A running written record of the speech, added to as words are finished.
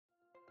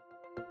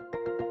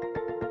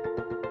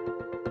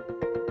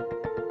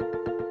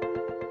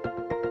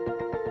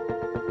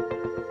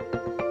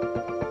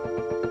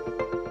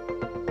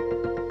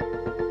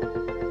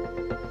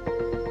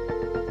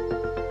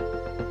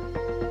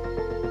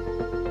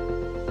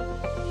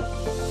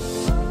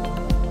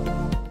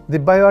The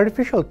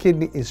bioartificial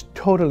kidney is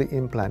totally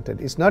implanted.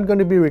 It's not going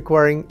to be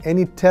requiring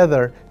any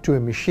tether to a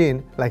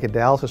machine like a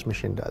dialysis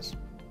machine does.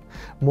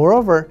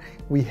 Moreover,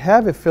 we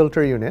have a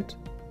filter unit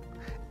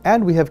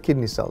and we have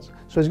kidney cells,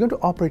 so it's going to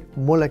operate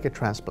more like a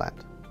transplant.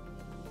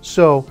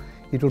 So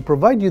it will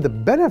provide you the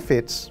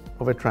benefits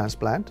of a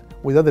transplant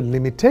without the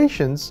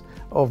limitations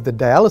of the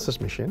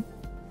dialysis machine.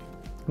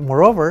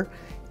 Moreover,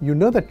 you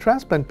know that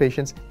transplant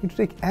patients need to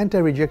take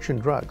anti-rejection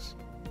drugs.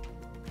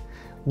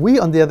 We,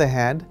 on the other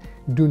hand,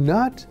 do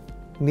not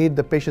need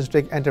the patients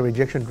to take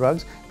anti-rejection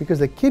drugs because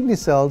the kidney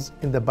cells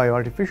in the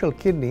bioartificial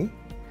kidney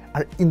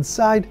are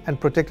inside and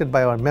protected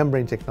by our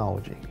membrane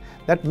technology.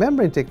 That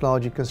membrane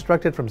technology,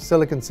 constructed from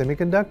silicon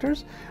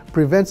semiconductors,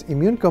 prevents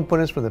immune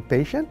components from the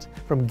patient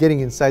from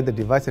getting inside the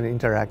device and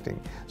interacting.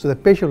 So the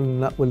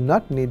patient will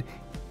not need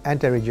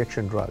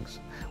anti-rejection drugs.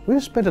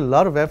 We've spent a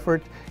lot of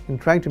effort in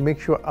trying to make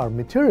sure our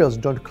materials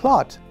don't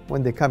clot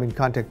when they come in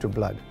contact to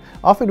blood.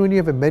 Often when you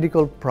have a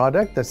medical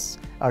product that's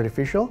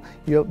artificial,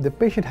 the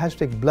patient has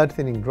to take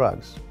blood-thinning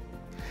drugs.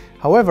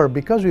 However,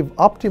 because we've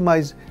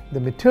optimized the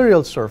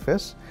material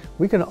surface,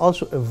 we can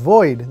also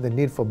avoid the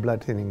need for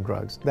blood-thinning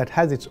drugs. That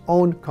has its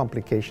own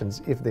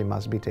complications if they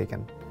must be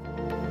taken.